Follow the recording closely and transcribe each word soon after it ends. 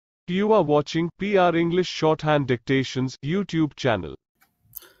You are watching PR English Shorthand Dictations YouTube channel.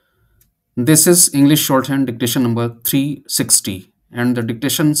 This is English Shorthand Dictation number 360 and the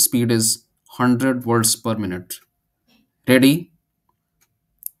dictation speed is 100 words per minute. Ready?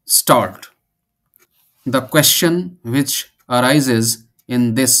 Start. The question which arises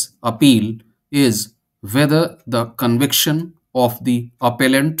in this appeal is whether the conviction of the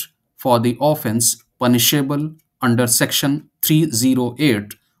appellant for the offence punishable under section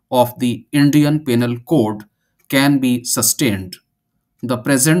 308 of the Indian Penal Code can be sustained. The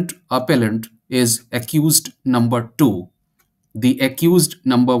present appellant is accused number 2. The accused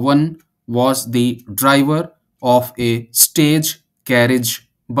number 1 was the driver of a stage carriage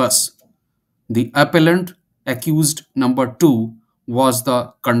bus. The appellant accused number 2 was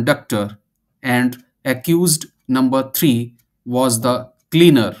the conductor and accused number 3 was the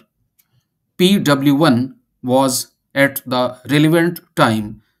cleaner. PW1 was at the relevant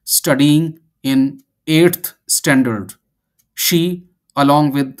time studying in 8th standard. She,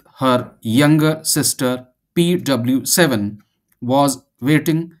 along with her younger sister PW7, was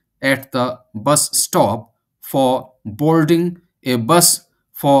waiting at the bus stop for boarding a bus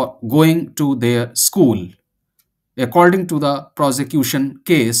for going to their school. According to the prosecution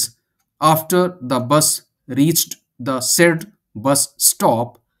case, after the bus reached the said bus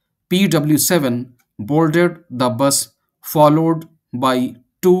stop, PW7 boarded the bus followed by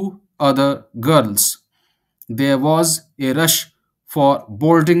two other girls. There was a rush for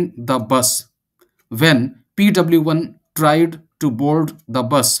boarding the bus. When PW1 tried to board the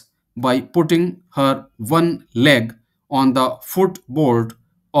bus by putting her one leg on the footboard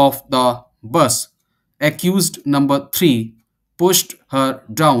of the bus, accused number 3 pushed her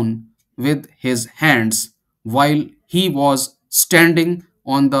down with his hands while he was standing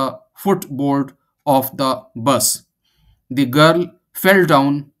on the footboard of the bus. The girl fell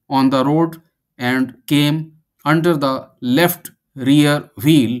down on the road and came under the left rear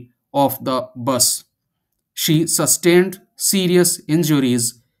wheel of the bus. She sustained serious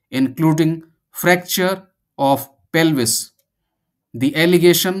injuries, including fracture of pelvis. The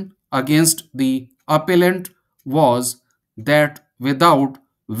allegation against the appellant was that without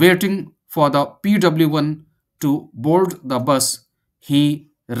waiting for the PW1 to board the bus,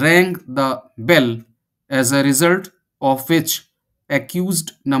 he rang the bell, as a result of which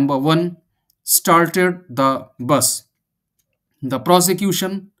accused number 1 started the bus. The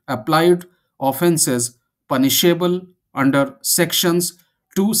prosecution applied offences punishable under sections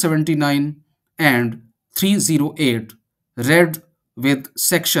 279 and 308 read with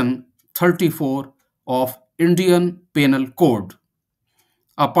section 34 of Indian Penal Code.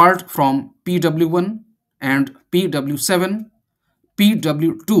 Apart from PW1 and PW7,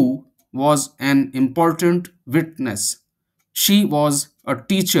 PW2 was an important witness. She was a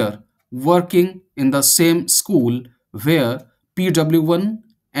teacher working in the same school where PW1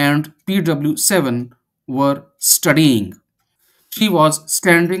 and PW7 were studying. She was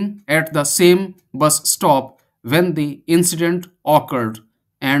standing at the same bus stop when the incident occurred,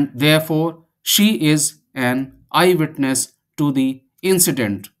 and therefore she is an eyewitness to the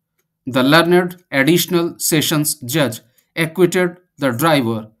incident. The learned additional sessions judge acquitted the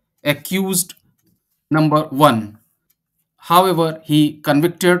driver, accused number 1. However, he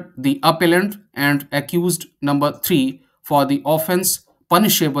convicted the appellant and accused number 3 for the offence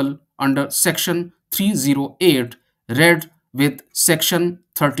punishable under section 308 read with section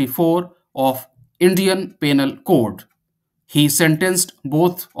 34 of Indian Penal Code. He sentenced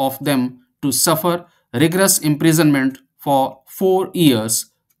both of them to suffer rigorous imprisonment for 4 years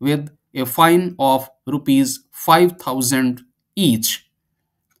with a fine of rupees 5,000 each.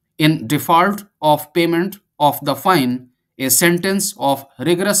 In default of payment of the fine, a sentence of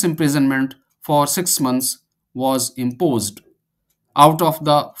rigorous imprisonment for 6 months was imposed. Out of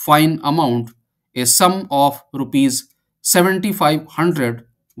the fine amount, a sum of rupees 7,500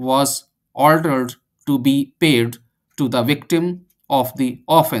 was ordered to be paid to the victim of the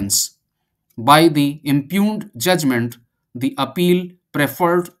offence. By the impugned judgment, the appeal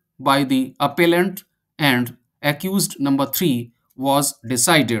preferred by the appellant and accused number 3 was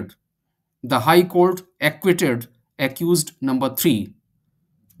decided. The High Court acquitted accused number 3.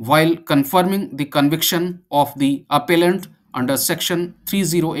 While confirming the conviction of the appellant under section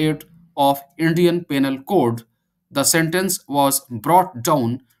 308 of Indian Penal Code, the sentence was brought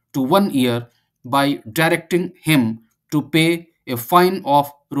down to 1 year by directing him to pay a fine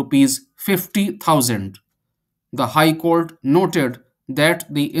of rupees 50,000. The High Court noted that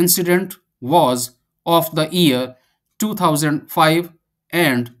the incident was of the year 2005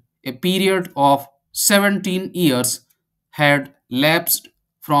 and a period of 17 years had lapsed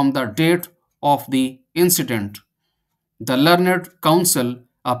from the date of the incident. The learned counsel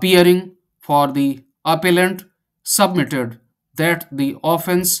appearing for the appellant submitted that the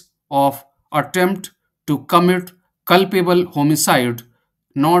offense of attempt to commit culpable homicide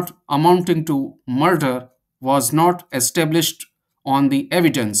not amounting to murder was not established on the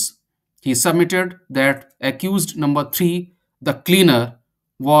evidence. He submitted that accused number 3, the cleaner,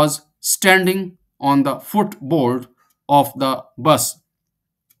 was standing on the footboard of the bus.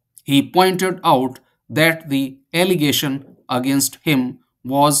 He pointed out that the allegation against him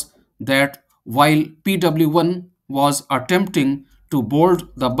was that while PW1 was attempting to board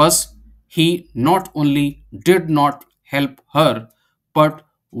the bus, he not only did not help her but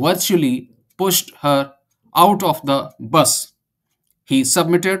virtually pushed her out of the bus. He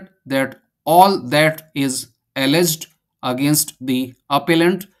submitted that all that is alleged against the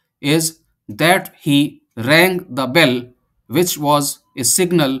appellant is that he rang the bell, which was a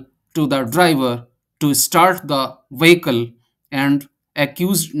signal to the driver to start the vehicle, and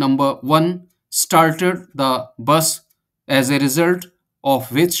accused number 1 started the bus, as a result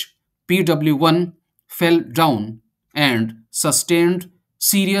of which PW1 fell down and sustained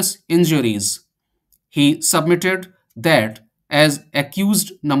serious injuries. He submitted that as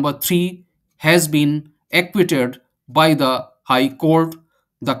accused number 3 has been acquitted by the High Court,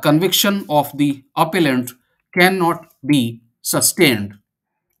 the conviction of the appellant cannot be sustained.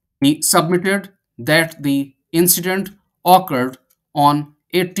 He submitted that the incident occurred on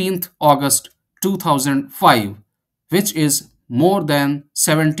 18th August 2005, which is more than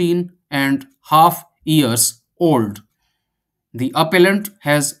 17 and half years old. The appellant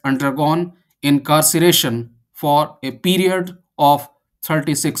has undergone incarceration for a period of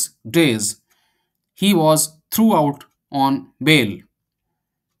 36 days. He was thrown out on bail.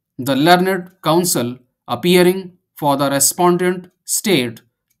 The learned counsel appearing for the respondent state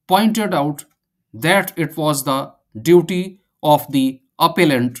pointed out that it was the duty of the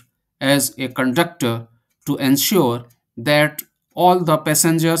appellant as a conductor to ensure that all the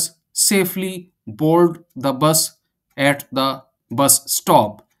passengers safely board the bus at the bus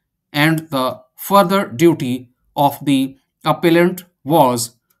stop, and the further duty of the appellant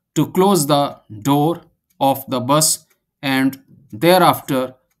was to close the door of the bus and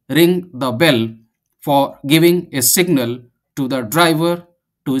thereafter ring the bell for giving a signal to the driver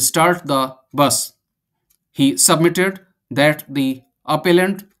to start the bus. He submitted that the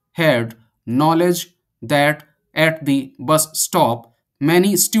appellant had knowledge that at the bus stop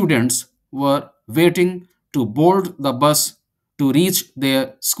many students were waiting to board the bus to reach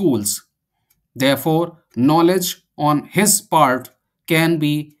their schools. Therefore, knowledge on his part can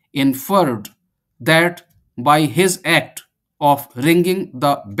be inferred that by his act of ringing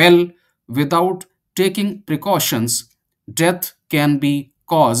the bell without taking precautions, death can be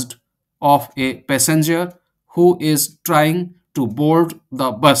caused of a passenger who is trying to board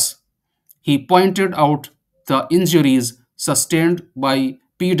the bus. He pointed out the injuries sustained by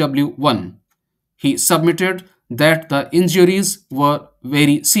PW1. He submitted that the injuries were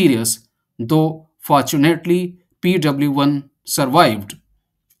very serious, though fortunately PW1 survived.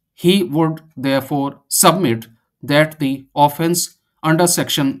 He would therefore submit that the offense under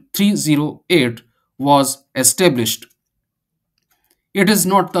section 308 was established. It is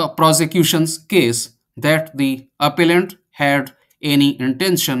not the prosecution's case that the appellant had any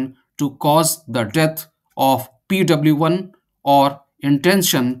intention to cause the death of PW1 or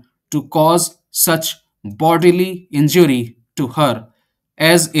intention to cause such bodily injury to her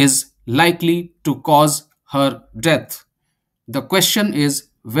as is likely to cause her death. The question is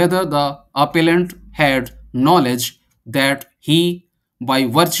whether the appellant had knowledge that he, by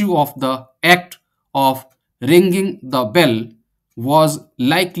virtue of the act of ringing the bell, was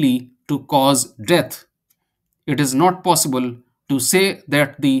likely to cause death. It is not possible to say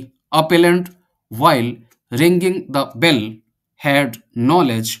that the appellant, while ringing the bell, had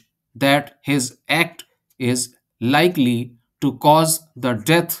knowledge that his act is likely to cause the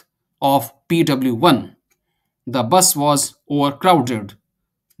death of PW1. The bus was overcrowded.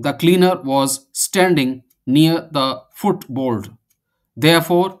 The cleaner was standing near the footboard.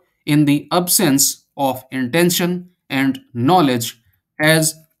 Therefore, in the absence of intention and knowledge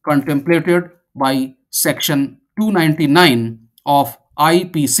as contemplated by Section 299 of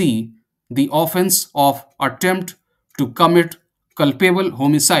IPC, the offense of attempt to commit culpable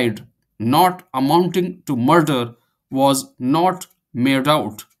homicide not amounting to murder was not made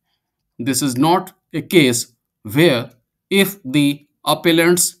out. This is not a case where, if the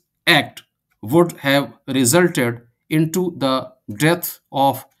appellant's act would have resulted into the death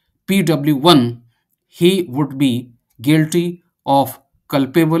of PW1, he would be guilty of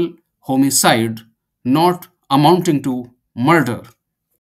culpable homicide not amounting to murder.